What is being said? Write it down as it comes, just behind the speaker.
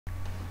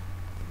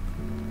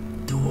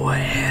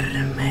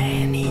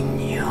Duerme,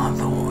 niño,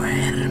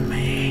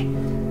 duerme.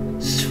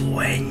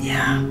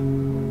 Sueña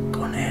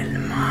con el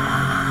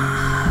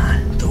mal.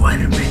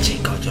 Duerme,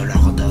 chico, yo lo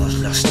hago todos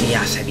los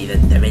días,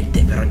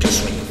 evidentemente, pero yo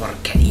sueño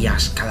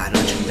porquerías. Cada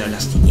noche entro en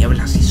las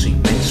tinieblas y soy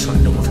inmenso,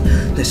 alud,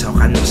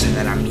 desahogándose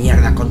de la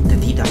mierda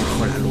acontecida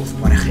bajo la luz.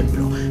 Por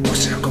ejemplo,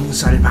 poseo como un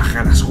salvaje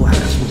a las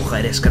guarras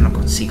mujeres que no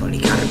consigo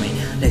ligarme.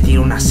 Le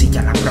tiro una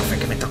silla a la profe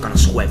que me toca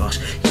los huevos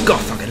y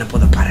gozo que no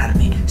puedo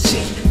pararme. Sí,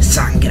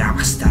 sangra,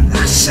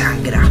 bastarda,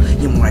 sangra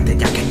y muérete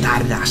ya que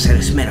tardas,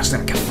 eres menos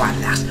del que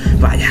fardas.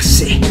 Vaya,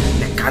 sí,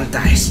 me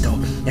encanta esto,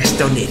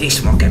 este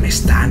onirismo que me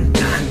es tan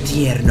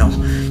tierno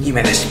y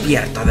me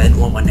despierto de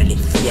nuevo en el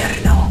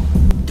infierno.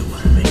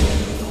 Duerme,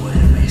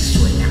 duerme,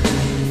 sueña con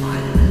el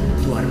mal.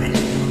 Duerme,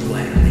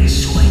 duerme,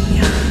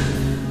 sueña.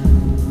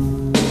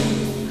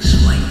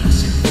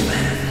 Sueños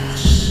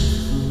enfermos.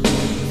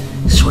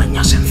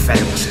 Sueños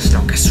enfermos es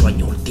lo que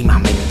sueño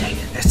últimamente.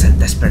 Es el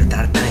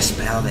despertar tan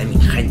esperado de mi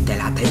gente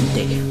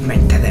latente.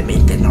 Mente de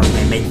mente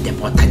enormemente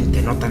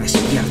potente. No te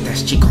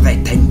despiertes, chico,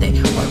 detente.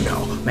 Oh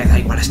no, me da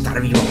igual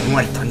estar vivo o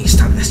muerto, ni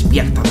estar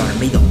despierto o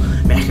dormido.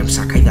 Mayhem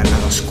se ha caído al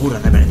lado oscuro,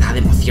 de verdad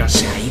emoción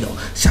se ha ido.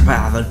 Se ha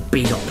apagado el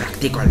pilo,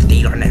 practico el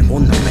tiro en el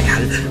mundo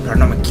real. Pero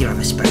no me quiero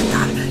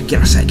despertar,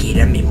 quiero seguir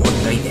en mi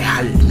mundo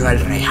ideal, no el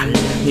real.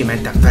 Mi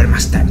mente enferma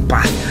está en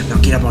paz, no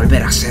quiero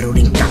volver a ser un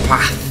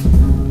incapaz.